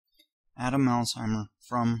Adam Elsheimer,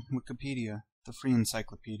 from Wikipedia, the free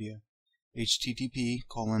encyclopedia,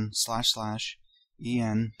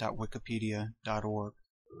 http://en.wikipedia.org.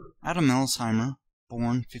 Adam Elsheimer,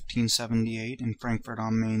 born 1578 in Frankfurt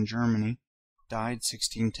am Main, Germany, died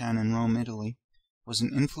 1610 in Rome, Italy, was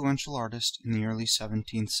an influential artist in the early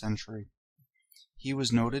 17th century. He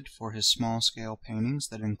was noted for his small-scale paintings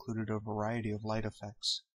that included a variety of light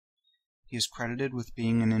effects. He is credited with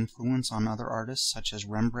being an influence on other artists such as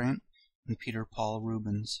Rembrandt and Peter Paul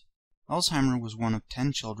Rubens. Elsheimer was one of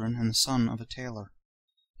 10 children and the son of a tailor.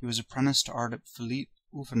 He was apprenticed to art at Philipp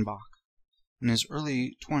Uffenbach. In his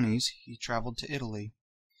early 20s he traveled to Italy.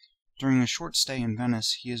 During a short stay in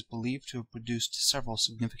Venice he is believed to have produced several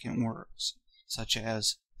significant works, such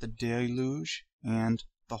as The Deluge and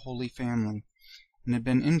The Holy Family, and had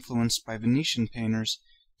been influenced by Venetian painters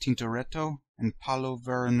Tintoretto and Paolo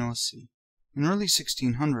Veronese. In early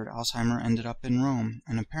 1600 Elsheimer ended up in Rome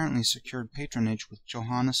and apparently secured patronage with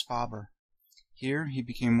Johannes Faber. Here he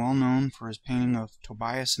became well known for his painting of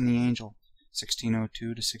Tobias and the Angel,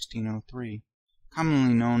 1602–1603,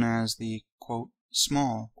 commonly known as the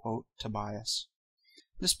 "small" Tobias.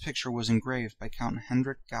 This picture was engraved by Count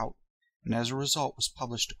Hendrik Gaut, and as a result was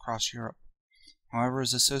published across Europe. However,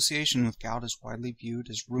 his association with Gaut is widely viewed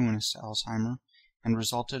as ruinous to Elsheimer, and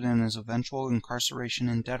resulted in his eventual incarceration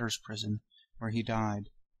in debtor's prison, where he died.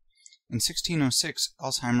 In 1606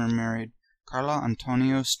 Elsheimer married Carla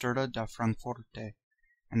Antonio Sturda da Francoforte,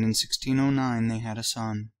 and in 1609 they had a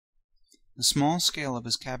son. The small scale of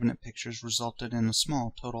his cabinet pictures resulted in a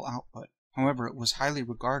small total output. However, it was highly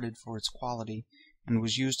regarded for its quality, and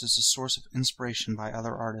was used as a source of inspiration by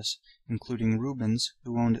other artists, including Rubens,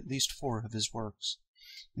 who owned at least 4 of his works.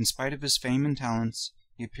 In spite of his fame and talents,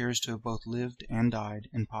 he appears to have both lived and died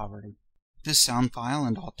in poverty. This sound file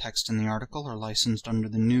and all text in the article are licensed under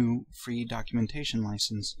the GNU Free Documentation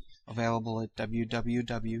License, available at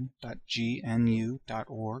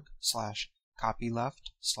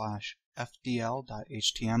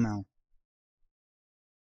www.gnu.org/copyleft/fdl.html.